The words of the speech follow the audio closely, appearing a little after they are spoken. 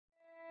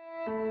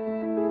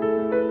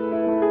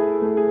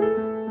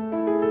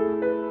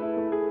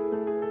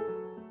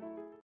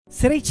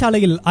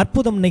சிறைச்சாலையில்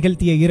அற்புதம்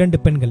நிகழ்த்திய 2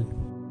 பெண்கள்.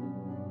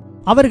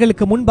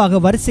 அவர்களுக்கு முன்பாக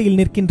வரிசையில்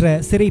நிற்கின்ற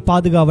சிறை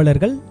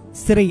பாதுகாவலர்கள்,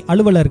 சிறை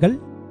அலுவலர்கள்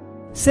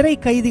சிறை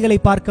கைதிகளை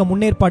பார்க்க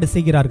முன்னேற்பாடு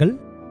செய்கிறார்கள்.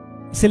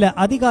 சில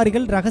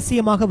அதிகாரிகள்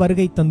ரகசியமாக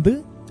வருகை தந்து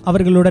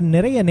அவர்களுடன்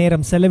நிறைய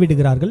நேரம்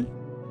செலவிடுகிறார்கள்.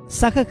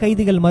 சக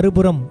கைதிகள்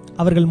மறுபுறம்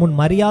அவர்கள் முன்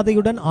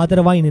மரியாதையுடன்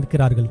ஆதரவாய்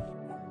நிற்கிறார்கள்.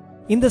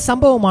 இந்த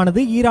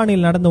சம்பவமானது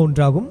ஈரானில் நடந்த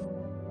ஒன்றாகும்.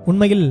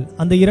 உண்மையில்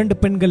அந்த 2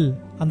 பெண்கள்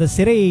அந்த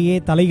சிறையையே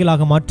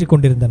தலைகளாக மாற்றிக்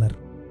கொண்டிருந்தனர்.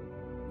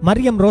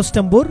 மரியம்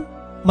ரோஸ்டம்பூர்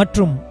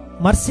மற்றும்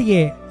மர்சியே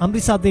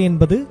அம்ரிசாதே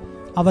என்பது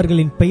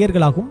அவர்களின்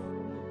பெயர்களாகும்.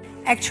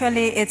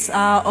 Actually, it's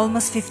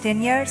almost 15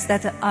 years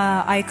that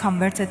I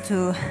converted to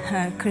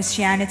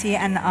Christianity,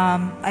 and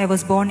I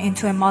was born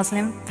into a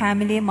Muslim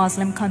family,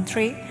 Muslim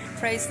country.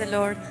 Praise the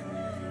Lord.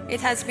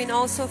 It has been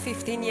also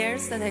 15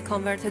 years that I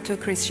converted to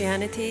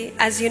Christianity.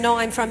 As you know,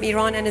 I'm from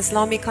Iran, an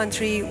Islamic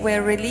country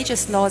where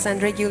religious laws and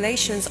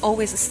regulations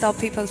always stop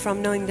people from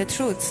knowing the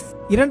truth.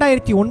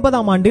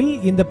 2009ஆம் ஆண்டில்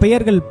இந்த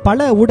பெயர்கள் பல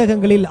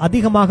ஊடகங்களில்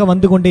அதிகமாக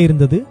வந்து கொண்டே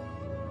இருந்தது.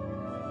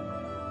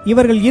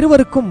 இவர்கள்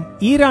இருவருக்கும்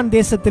ஈரான்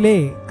தேசத்திலே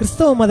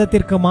கிறிஸ்தவ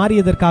மதத்திற்கு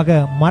மாறியதற்காக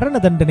மரண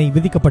தண்டனை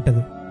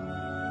விதிக்கப்பட்டது.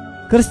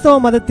 கிறிஸ்தவ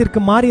மதத்திற்கு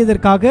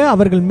மாறியதற்காக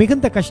அவர்கள்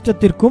மிகுந்த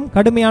கஷ்டத்திற்கும்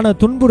கடுமையான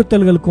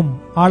துன்புறுத்தல்களுக்கும்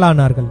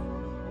ஆளானார்கள்.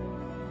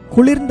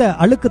 குளிர்ந்த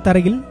அழுக்கு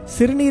தரையில்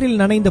சிறுநீரில்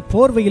நனைந்த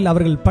போர்வையில்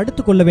அவர்கள்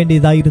படுத்துக் கொள்ள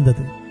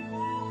வேண்டியதாயிருந்தது.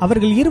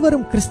 அவர்கள்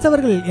இருவரும்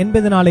கிறிஸ்தவர்கள்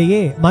என்பதனாலேயே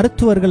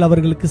மருத்துவர்கள்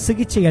அவர்களுக்கு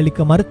சிகிச்சை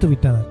அளிக்க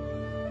மறுத்துவிட்டனர்.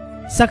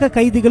 சக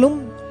கைதிகளும்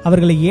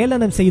அவர்களை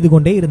ஏளனம் செய்து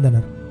கொண்டே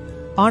இருந்தனர்.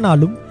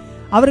 ஆனாலும்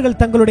அவர்கள்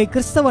தங்களுடைய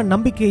கிறிஸ்தவ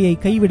நம்பிக்கையை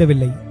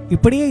கைவிடவில்லை.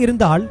 இப்படியே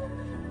இருந்தால்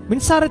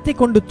மின்சாரத்தை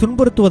கொண்டு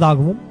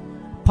துன்புறுத்துவதாகவும்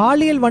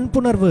பாலியல்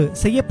வன்புணர்வு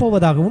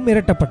செய்யப்போவதாகவும்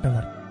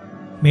மிரட்டப்பட்டனர்.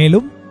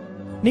 மேலும்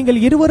நீங்கள்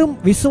இருவரும்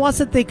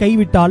விசுவாசத்தை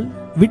கைவிட்டால்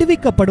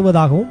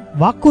விடுவிக்கப்படுவதாகவும்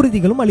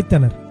வாக்குறுதிகளும்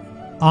அளித்தனர்.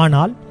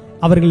 ஆனால்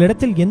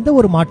அவர்களிடத்தில் எந்த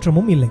ஒரு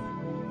மாற்றமும் இல்லை.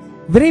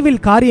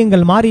 விரைவில்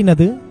காரியங்கள்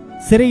மாறினது.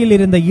 சிறையில்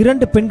இருந்த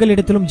 2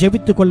 பெண்களிடத்திலும்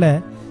ஜெபித்துக் கொள்ள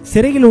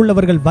சிறையில்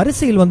உள்ளவர்கள்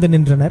வரிசையில் வந்து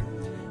நின்றனர்.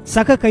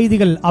 சக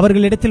கைதிகள்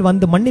அவர்களிடத்தில்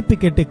வந்து மன்னிப்பு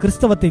கேட்டு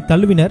கிறிஸ்தவத்தை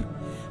தழுவினர்.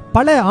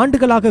 பல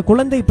ஆண்டுகளாக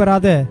குழந்தை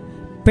பெறாத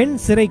பெண்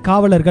சிறை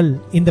காவலர்கள்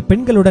இந்த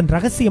பெண்களுடன்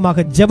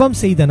ரகசியமாக ஜெபம்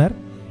செய்தனர்.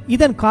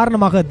 இதன்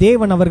காரணமாக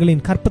தேவன்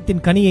அவர்களின்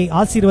கற்பத்தின் கனியை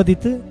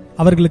ஆசீர்வதித்து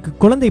அவர்களுக்கு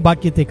குழந்தை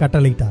பாக்கியத்தை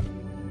கட்டளையிட்டார்.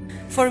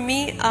 For me,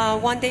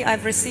 one day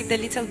I've received a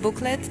little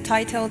booklet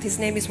titled His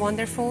Name is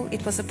Wonderful.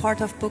 It was a part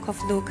of Book of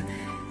Luke,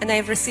 and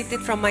I've received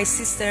it from my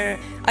sister.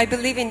 I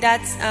believe in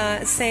that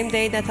same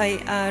day that I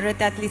read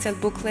that little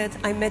booklet,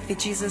 I met with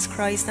Jesus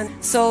Christ. And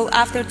so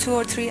after 2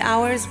 or 3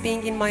 hours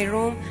being in my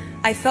room,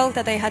 I felt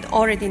that I had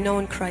already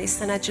known Christ,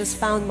 and I just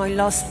found my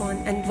lost one.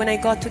 And when I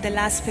got to the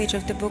last page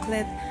of the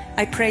booklet,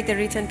 I prayed the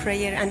written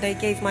prayer and I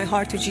gave my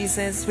heart to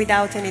Jesus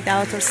without any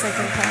doubt or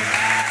second thought.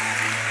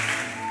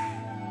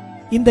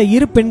 இந்த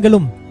 2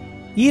 பெண்களும்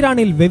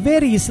ஈரானில்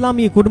வெவ்வேறு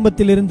இஸ்லாமிய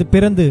குடும்பத்திலிருந்து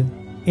பிறந்து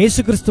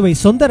இயேசு கிறிஸ்துவை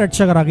சொந்த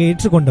இரட்சகராக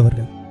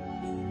ஏற்றுக்கொண்டவர்கள்.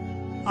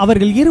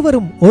 அவர்கள்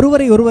இருவரும்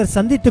ஒருவரை ஒருவர்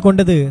சந்தித்துக்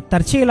கொண்டது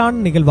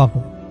தற்செயலான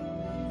நிகழ்வாகும்.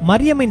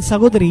 மரியமின்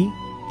சகோதரி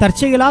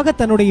தற்செயலாக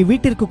தன்னுடைய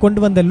வீட்டிற்கு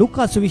கொண்டு வந்த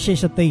லூக்கா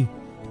சுவிசேஷத்தை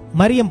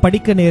மரியம்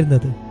படிக்க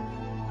நேர்ந்தது.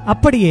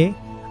 அப்படியே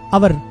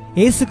அவர்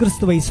இயேசு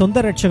கிறிஸ்துவை சொந்த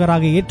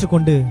இரட்சகராக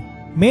ஏற்றுக்கொண்டு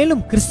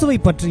மேலும் கிறிஸ்துவை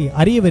பற்றி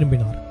அறிய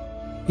விரும்பினார்.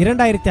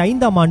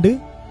 2005ஆம் ஆண்டு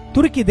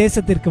துருக்கி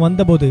தேசத்திற்கு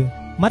வந்தபோது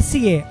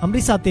மர்சியே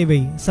அம்ரிசாதேவை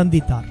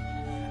சந்தித்தார்.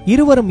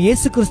 இருவரும்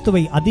இயேசு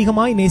கிறிஸ்துவை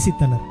அதிகமாய்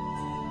நேசித்தனர்.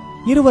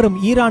 இருவரும்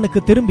ஈரானுக்கு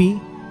திரும்பி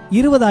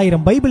 20,000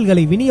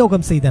 பைபிள்களை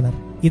விநியோகம் செய்தனர்.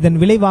 இதன்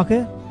விளைவாக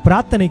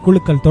பிரார்த்தனை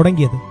குழுக்கள்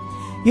தொடங்கியது.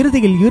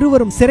 இறுதியில்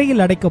இருவரும்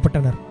சிறையில்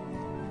அடைக்கப்பட்டனர்.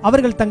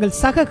 அவர்கள் தங்கள்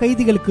சக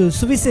கைதிகளுக்கு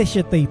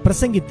சுவிசேஷத்தை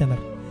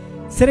பிரசங்கித்தனர்.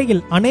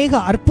 சிறையில்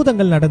அநேக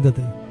அற்புதங்கள்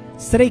நடந்தது.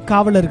 சிறை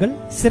காவலர்கள்,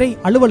 சிறை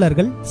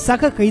அலுவலர்கள்,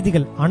 சக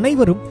கைதிகள்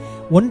அனைவரும்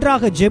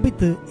ஒன்றாக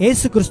ஜெபித்து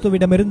இயேசு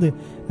கிறிஸ்துவிடமிருந்து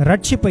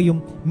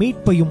ரட்சிப்பையும்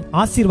மீட்பையும்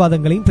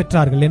ஆசீர்வாதங்களையும்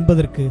பெற்றார்கள்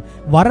என்பதற்கு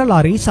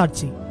வரலாறே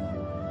சாட்சி.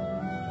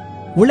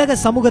 உலக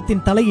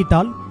சமூகத்தின்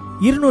தலையீட்டால்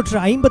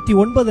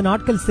 259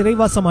 நாட்கள்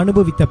சிறைவாசம்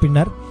அனுபவித்த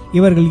பின்னர்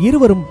இவர்கள்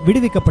இருவரும்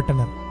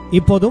விடுவிக்கப்பட்டனர்.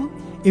 இப்போதும்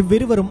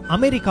இவ்விருவரும்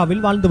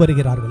அமெரிக்காவில் வாழ்ந்து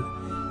வருகிறார்கள்.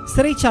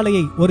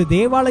 சிறைச்சாலையை ஒரு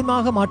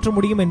தேவாலயமாக மாற்ற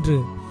முடியும் என்று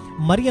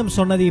மரியம்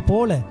சொன்னதை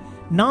போல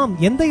நாம்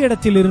எந்த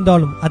இடத்தில்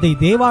இருந்தாலும் அதை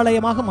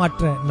தேவாலயமாக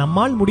மாற்ற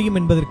நம்மால் முடியும்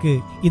என்பதற்கு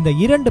இந்த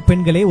 2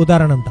 பெண்களே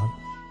உதாரணம்தான்.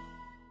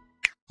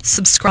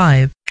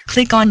 Subscribe,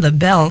 click on the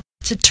bell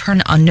to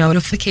turn on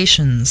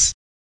notifications.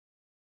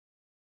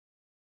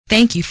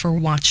 Thank you for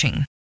watching.